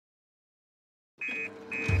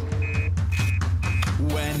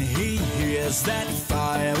when he hears that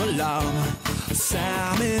fire alarm.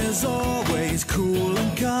 Sam is always cool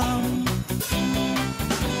and calm.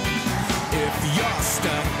 If you're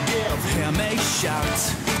stuck, give him a shout.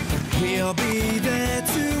 He'll be there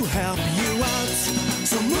to help you out.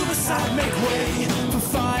 So move aside, make way for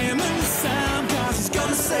Fireman Sam, 'cause he's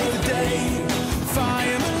gonna save the day.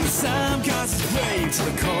 Fireman Sam, 'cause he's brave to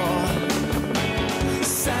the core.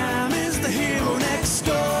 Sam is the hero next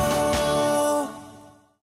door.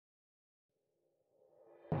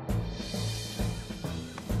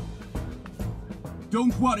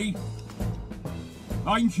 Don't worry.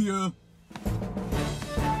 I'm here.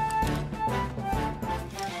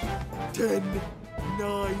 10,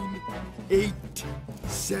 9, 8,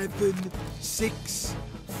 7, 6,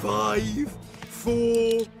 5,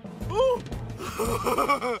 4. Oh!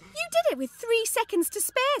 You did it with 3 seconds to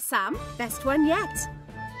spare, Sam. Best one yet.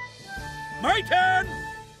 My turn!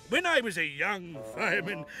 When I was a young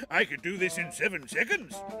fireman, I could do this in 7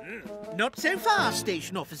 seconds. Not so fast,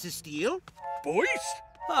 Station Officer Steele. Boyce?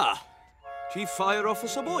 Ah, Chief Fire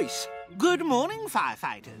Officer Boyce. Good morning,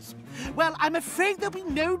 firefighters. Well, I'm afraid there'll be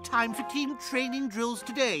no time for team training drills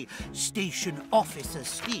today, Station Officer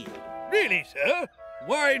Steele. Really, sir?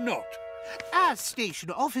 Why not? As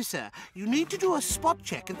station officer, you need to do a spot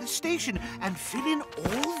check at the station and fill in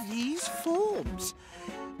all these forms.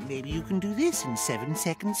 Maybe you can do this in 7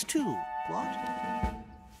 seconds too. What?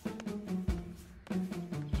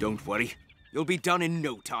 Don't worry. You'll be done in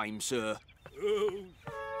no time, sir.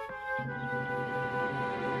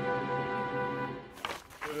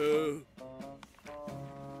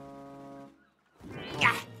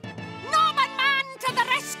 Norman Man to the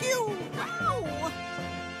rescue! Ow!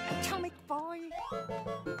 Atomic boy.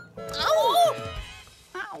 Ow!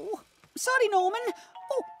 Ow! Sorry, Norman.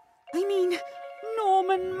 Oh, I mean,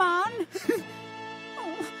 Norman Man.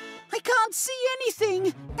 Oh, I can't see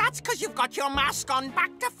anything. That's because you've got your mask on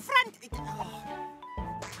back to front.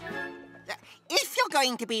 If you're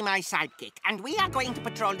going to be my sidekick and we are going to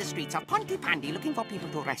patrol the streets of Pontypandy looking for people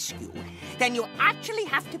to rescue, then you actually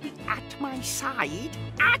have to be at my side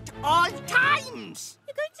at all times.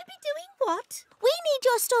 You're going to be doing what? We need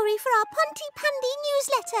your story for our Pontypandy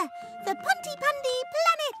newsletter, the Pontypandy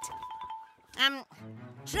Planet.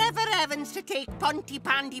 Trevor Evans to take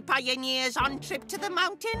Pontypandy pioneers on trip to the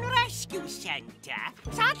Mountain Rescue Centre.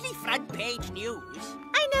 Sadly front page news.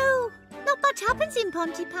 I know. Not much happens in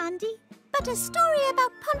Pontypandy. But a story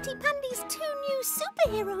about Pontypandy's 2 new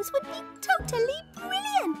superheroes would be totally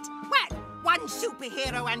brilliant. Well, one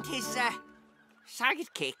superhero and his,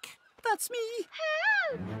 sidekick. That's me.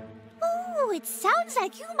 Help! Oh, it sounds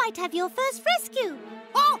like you might have your first rescue.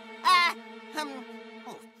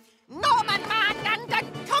 Norman Man and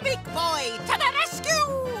Atomic Boy to the rescue!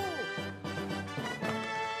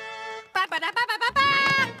 Ba-ba-da-ba-ba-ba-ba!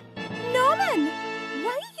 Norman,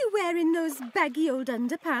 why are you wearing those baggy old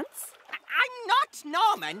underpants? I'm not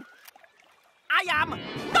Norman. I am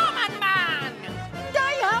Norman Man! And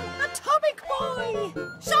I am Atomic Boy!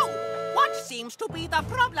 So, what seems to be the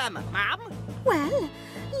problem, ma'am? Well,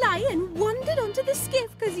 Lion wandered onto the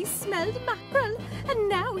skiff because he smelled mackerel, and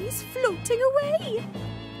now he's floating away.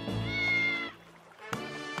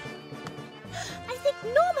 I think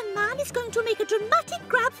Norman Man is going to make a dramatic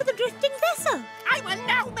grab for the drifting vessel. I will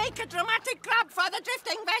now make a dramatic grab for the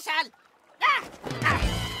drifting vessel.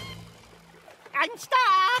 I'm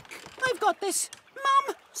stuck. I've got this.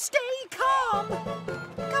 Mum, stay calm.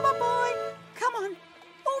 Come on, boy. Come on.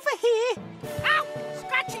 Over here. Ow!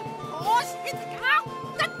 Scratchy paws. Ow!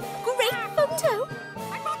 Great photo.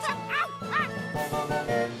 My photo. Ow!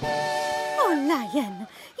 Oh, Lion,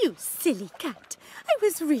 you silly cat. I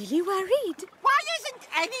was really worried. Why isn't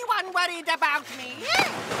anyone worried about me?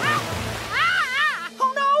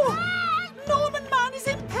 Oh, no! Norman Man is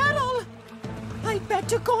in peril. I'd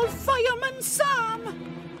better call Fireman Sam.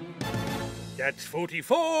 That's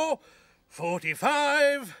 44,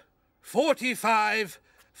 45, 45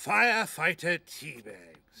 firefighter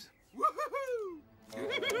teabags. Woohoo!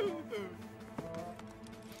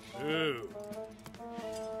 Oh.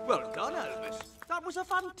 Well done, Elvis. That was a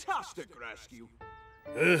fantastic rescue.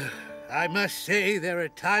 I must say there are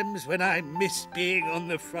times when I miss being on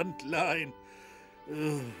the front line.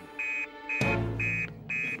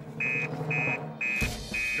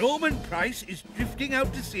 Norman Price is drifting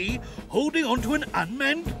out to sea, holding onto an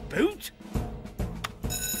unmanned boat?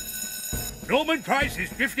 Norman Price is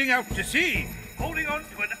drifting out to sea, holding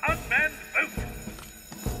onto an unmanned boat.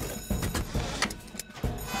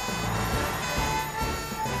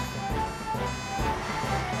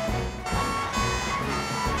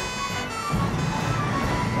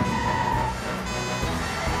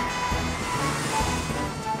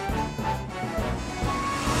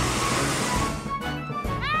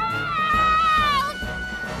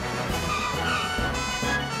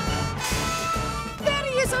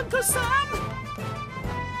 Uncle Sam?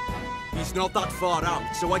 He's not that far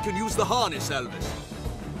out, so I can use the harness, Elvis.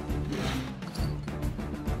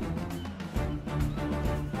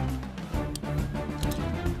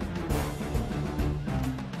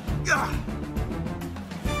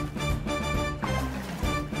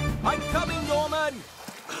 I'm coming, Norman!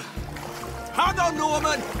 Hang on,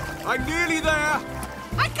 Norman! I'm nearly there!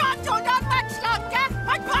 I can't hold on much longer!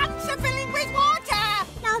 My pants are filling with water!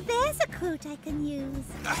 Now there's a quote I can use.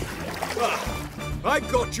 I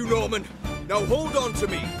got you, Norman! Now hold on to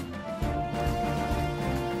me!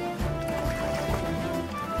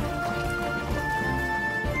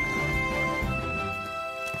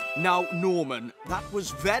 Now, Norman, that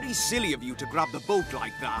was very silly of you to grab the boat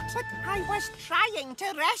like that. But I was trying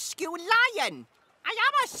to rescue Lion. I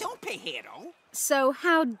am a superhero. So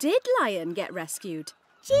how did Lion get rescued?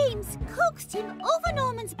 James coaxed him over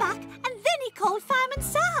Norman's back and then he called Fireman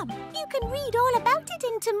Sam. You can read all about it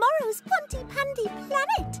in tomorrow's Pontypandy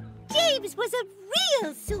Planet. James was a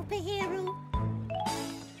real superhero.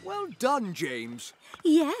 Well done, James.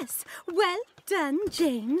 Yes, well done,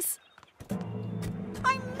 James.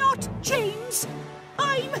 I'm not James.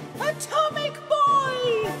 I'm Atomic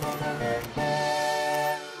Boy!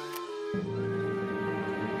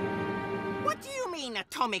 What do you mean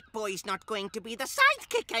Atomic Boy's not going to be the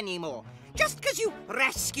sidekick anymore? Just because you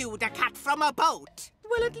rescued a cat from a boat?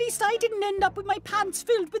 Well, at least I didn't end up with my pants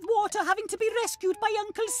filled with water having to be rescued by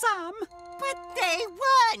Uncle Sam. But they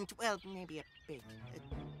weren't. Well, maybe a bit.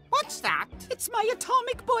 What's that? It's my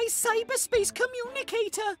Atomic Boy cyberspace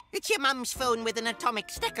communicator. It's your mum's phone with an atomic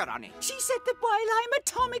sticker on it. She said that while I'm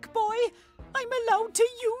Atomic Boy, I'm allowed to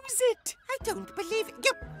use it. I don't believe it.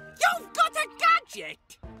 You've got a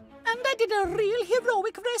gadget! And I did a real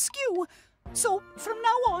heroic rescue. So, from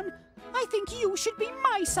now on, I think you should be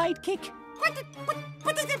my sidekick.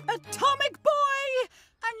 What is it? Atomic Boy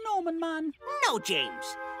and Norman Man. No,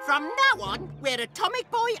 James. From now on, we're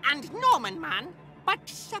Atomic Boy and Norman Man, but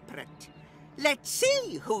separate. Let's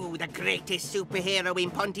see who the greatest superhero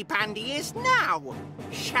in Pontypandy is now,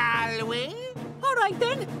 shall we? All right,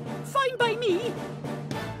 then. Fine by me.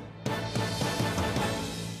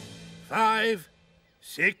 5,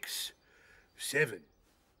 6, 7.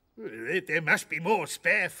 There must be more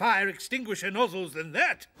spare fire extinguisher nozzles than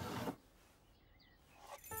that.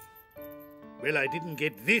 Well, I didn't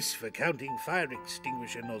get this for counting fire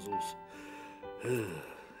extinguisher nozzles.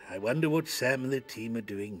 I wonder what Sam and the team are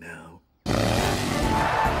doing now.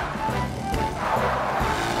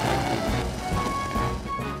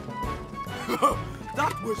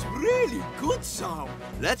 That was really good, Sam.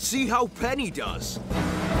 Let's see how Penny does.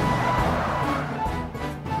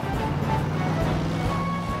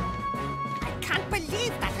 I can't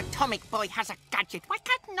believe that Atomic Boy has a gadget. Why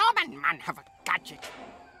can't Norman Man have a gadget?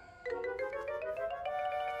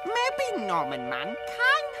 Maybe Norman Man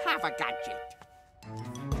can have a gadget.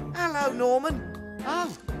 Hello, Norman.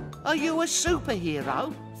 Oh, are you a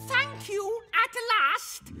superhero? Thank you, at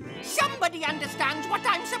last. Somebody understands what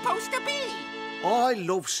I'm supposed to be. I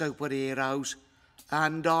love superheroes.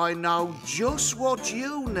 And I know just what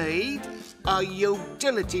you need. A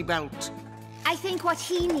utility belt. I think what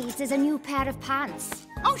he needs is a new pair of pants.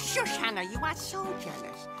 Oh, shush, Hannah, you are so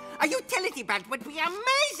jealous. A utility belt would be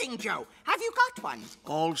amazing, Joe. Have you got one?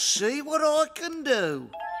 I'll see what I can do.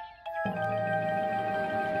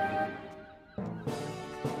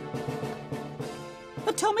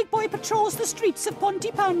 Atomic Boy patrols the streets of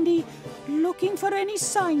Pontypandy, looking for any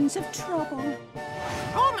signs of trouble.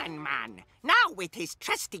 Norman Man, now with his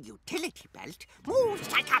trusty utility belt,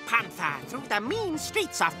 moves like a panther through the mean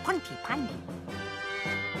streets of Pontypandy.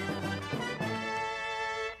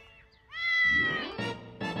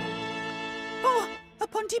 Oh, a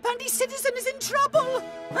Pontypandy citizen is in trouble!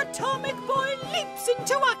 Atomic Boy leaps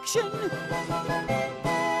into action!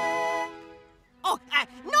 Oh,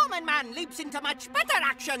 Norman Man leaps into much better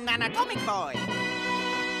action than Atomic Boy.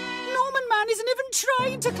 Norman Man isn't even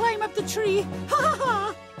trying to climb up the tree. Ha ha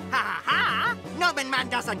ha! Ha ha ha! Norman Man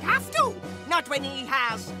doesn't have to. Not when he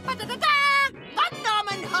has ba-da-da-da, the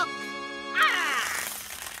Norman hook. Ah!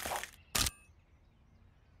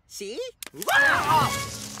 See? Wow!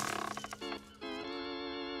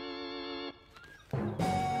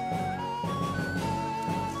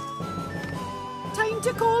 Time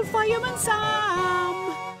to call Fireman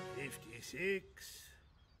Sam. 56,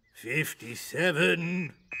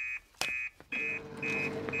 57.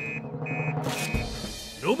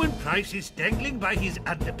 Norman Price is dangling by his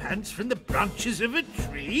underpants from the branches of a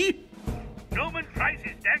tree. Norman Price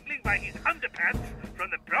is dangling by his underpants from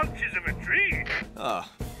the branches of a tree.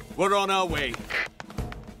 Ah, we're on our way.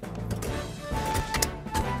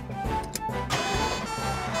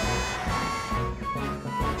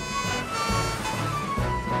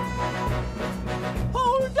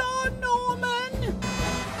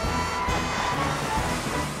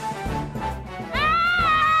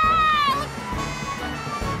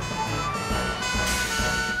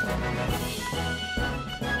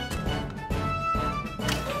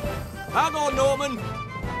 Hang on, Norman.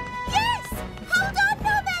 Yes! Hold on,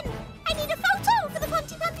 Norman! I need a photo for the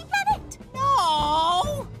Pontypandy Planet.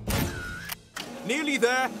 No! Nearly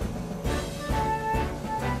there.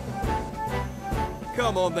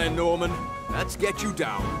 Come on then, Norman. Let's get you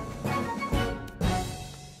down.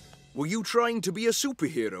 Were you trying to be a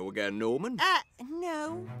superhero again, Norman?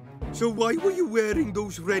 No. So why were you wearing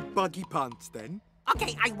those red baggy pants then?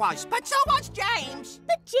 Okay, I was, but so was James.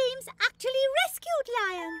 But James actually rescued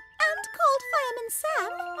Lion and called Fireman Sam.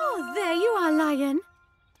 Oh, there you are, Lion.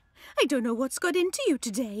 I don't know what's got into you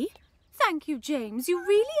today. Thank you, James. You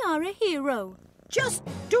really are a hero. Just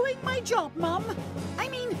doing my job, Mum. I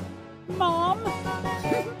mean, Mom.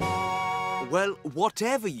 Well,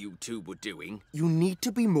 whatever you two were doing, you need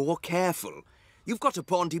to be more careful. You've got a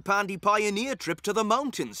Pontypandy pioneer trip to the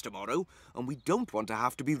mountains tomorrow, and we don't want to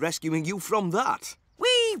have to be rescuing you from that.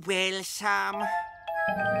 We will, Sam. Read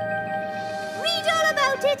all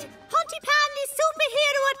about it. Pontypandy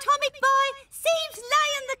superhero Atomic Boy saves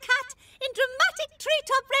Lion the cat in dramatic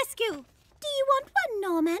treetop rescue. Do you want one,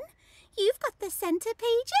 Norman? You've got the centre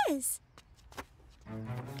pages.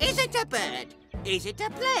 Is it a bird? Is it a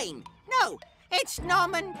plane? No, it's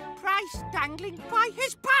Norman Price dangling by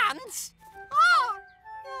his pants. Oh!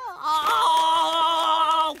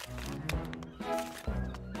 Oh!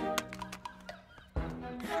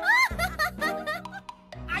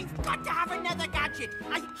 I've got to have another gadget.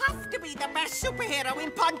 I have to be the best superhero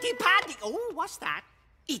in Pontypandy. Oh, what's that?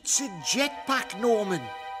 It's a jetpack, Norman.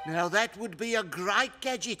 Now, that would be a great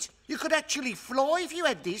gadget. You could actually fly if you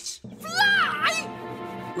had this. Fly?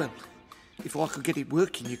 Well, if I could get it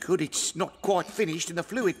working, you could. It's not quite finished and the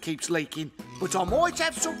fluid keeps leaking. But I might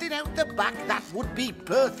have something out the back that would be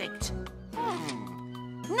perfect.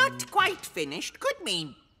 Not quite finished could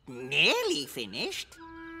mean nearly finished.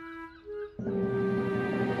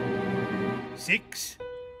 6,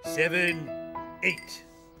 7, 8.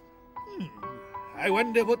 I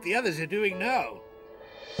wonder what the others are doing now.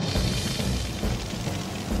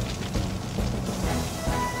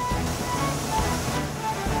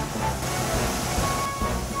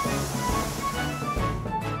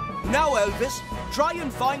 Now, Elvis, try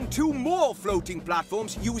and find 2 more floating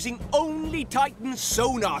platforms using only Titan's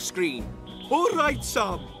sonar screen. All right,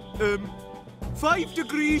 Sam. 5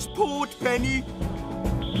 degrees port, Penny.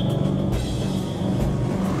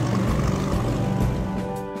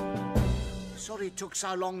 Sorry it took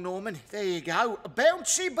so long, Norman. There you go.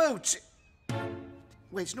 Bouncy boots.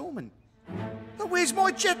 Where's Norman? Oh, where's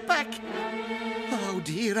my jetpack? Oh,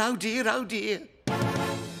 dear, oh, dear, oh, dear.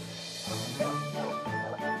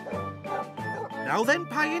 Now then,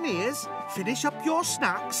 pioneers, finish up your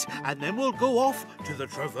snacks and then we'll go off to the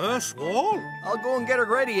traverse wall. I'll go and get her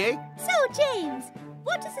ready, eh? So, James,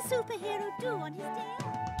 what does a superhero do on his day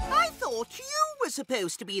off? I thought you were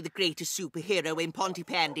supposed to be the greatest superhero in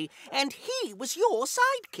Pontypandy, and he was your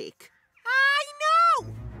sidekick. I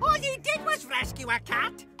know! All you did was rescue a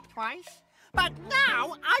cat twice. But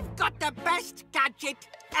now I've got the best gadget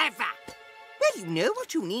ever. Well, you know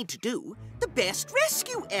what you need to do. The best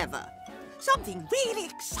rescue ever. Something really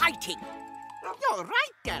exciting. You're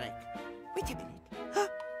right, Derek. Wait a minute.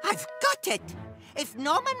 I've got it. If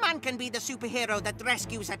Norman Man can be the superhero that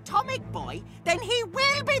rescues Atomic Boy, then he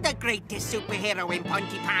will be the greatest superhero in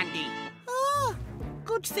Pontypandy. Oh,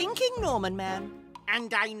 good thinking, Norman Man.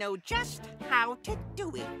 And I know just how to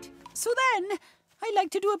do it. So then, I like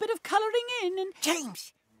to do a bit of colouring in and...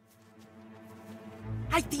 James!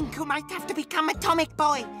 I think you might have to become Atomic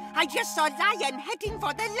Boy. I just saw Lion heading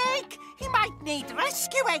for the lake. He might need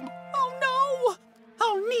rescuing. Oh, no!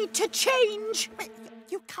 I'll need to change. But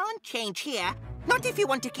you can't change here. Not if you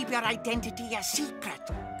want to keep your identity a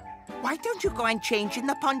secret. Why don't you go and change in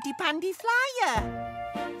the Pontypandy Flyer?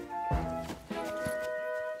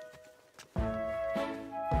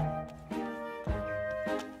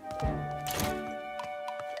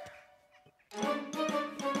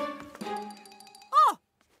 Oh!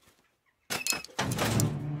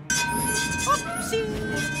 Oopsie!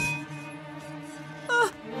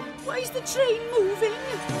 Why is the train moving?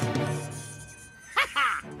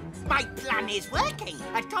 My plan is working.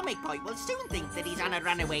 Atomic Boy will soon think that he's on a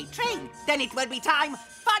runaway train. Then it will be time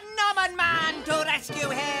for Norman Man to rescue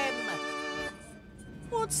him.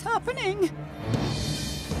 What's happening?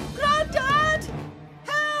 Grandad!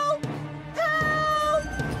 Help! Help!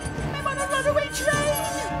 I'm on a runaway train!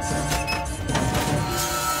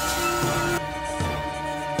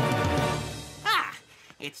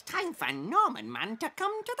 It's time for Norman Man to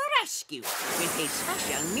come to the rescue with his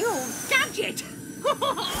special new gadget.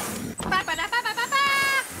 Norman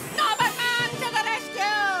Man to the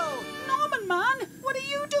rescue! Norman Man, what are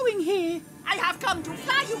you doing here? I have come to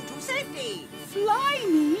fly you to safety. Fly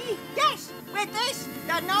me? Yes, with this,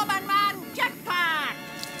 the Norman Man jetpack.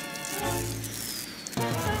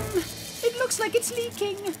 It looks like it's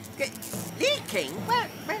leaking. Leaking? Where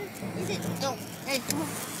is it? Oh,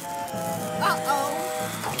 uh-oh.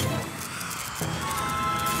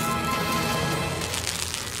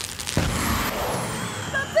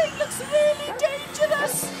 That thing looks really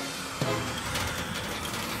dangerous.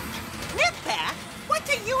 Nipper, what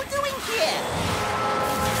are you doing here?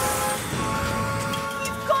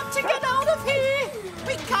 We've got to get out of here.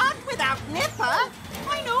 We can't without Nipper.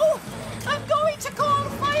 I know. I'm going to call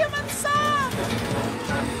Fireman Sam.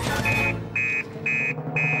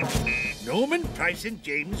 Norman, Price and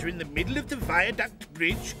James are in the middle of the viaduct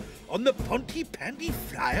bridge on the Pontypandy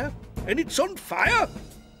Flyer, and it's on fire.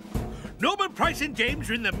 Norman, Price and James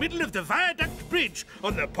are in the middle of the viaduct bridge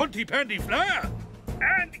on the Pontypandy Flyer,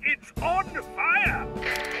 and it's on fire.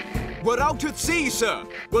 We're out at sea, sir.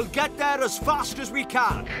 We'll get there as fast as we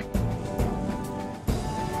can.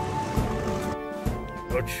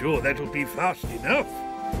 Not sure that'll be fast enough.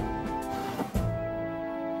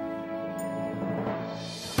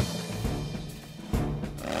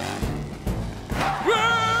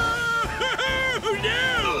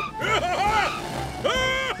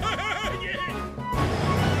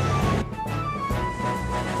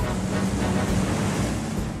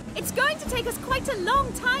 It's going to take us quite a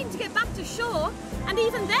long time to get back to shore, and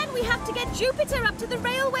even then we have to get Jupiter up to the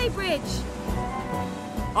railway bridge.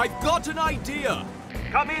 I've got an idea.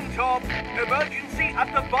 Come in, Tom. Emergency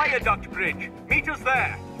at the viaduct bridge. Meet us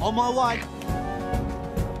there. On my way.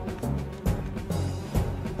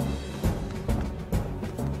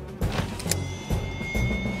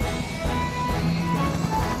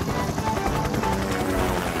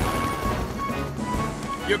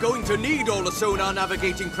 You're going to need all the sonar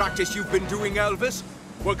navigating practice you've been doing, Elvis.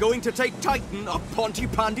 We're going to take Titan up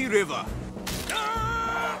Pontypandy River.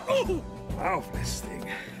 Oh, marvellous thing.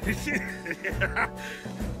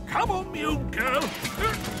 Come on, me old girl.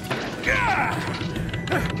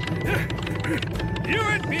 You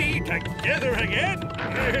and me together again.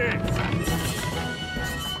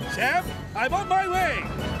 Sam, I'm on my way.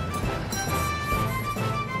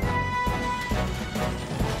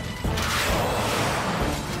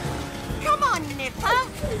 Come on, Nipper.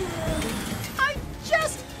 I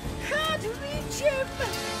just can't reach him.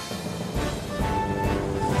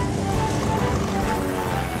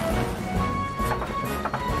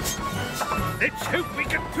 Let's hope we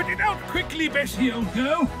can put it out quickly, Bessie, old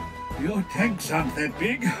girl. Your tanks aren't that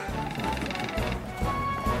big.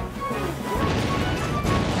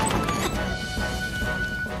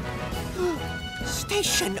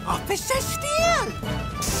 Station Officer Steele.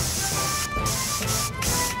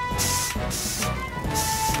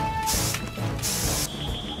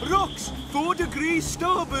 Rocks, 4 degrees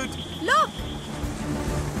starboard. Look!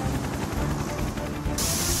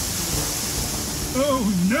 Oh,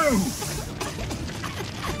 no!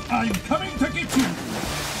 I'm coming to get you!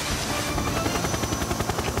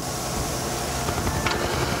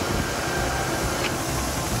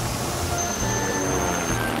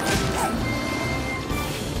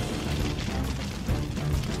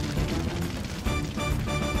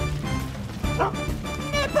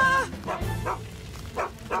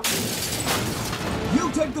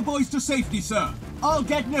 You take the boys to safety, sir. I'll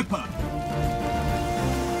get Nipper.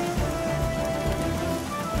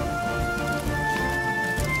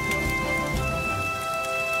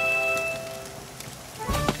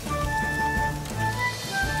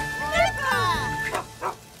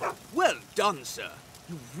 Well done, sir.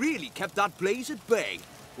 You really kept that blaze at bay.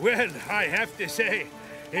 Well, I have to say,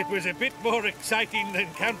 it was a bit more exciting than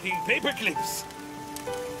counting paperclips.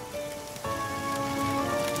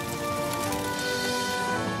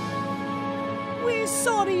 We're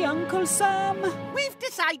sorry, Uncle Sam. We've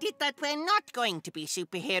decided that we're not going to be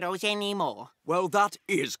superheroes anymore. Well, that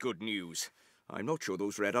is good news. I'm not sure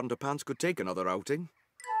those red underpants could take another outing.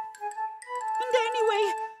 And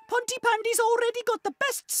anyway, Pontypandy's already got the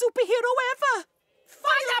best superhero ever.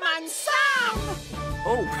 Fireman Sam!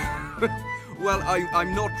 Oh, well,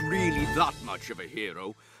 I'm not really that much of a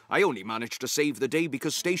hero. I only managed to save the day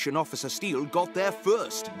because Station Officer Steele got there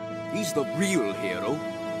first. He's the real hero.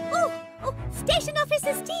 Oh, Station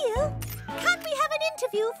Officer Steele, can we have an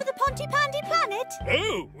interview for the Pontypandy Planet?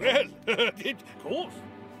 Oh, well, of course.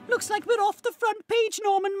 Looks like we're off the front page,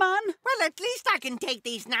 Norman Man. Well, at least I can take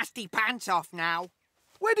these nasty pants off now.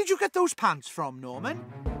 Where did you get those pants from, Norman?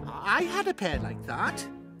 I had a pair like that.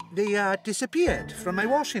 They disappeared from my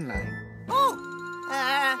washing line. Oh,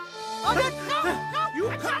 no, You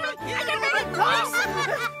I don't mean it, boys.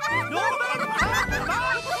 Norman!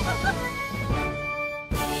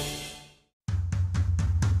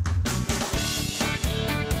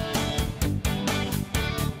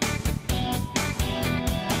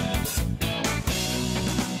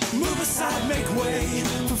 side, make way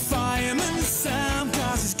for Fireman Sam,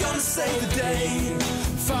 'cause he's gonna save the day.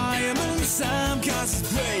 Fireman Sam, 'cause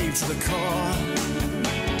he's brave to the core.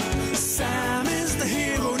 Sam is the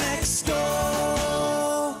hero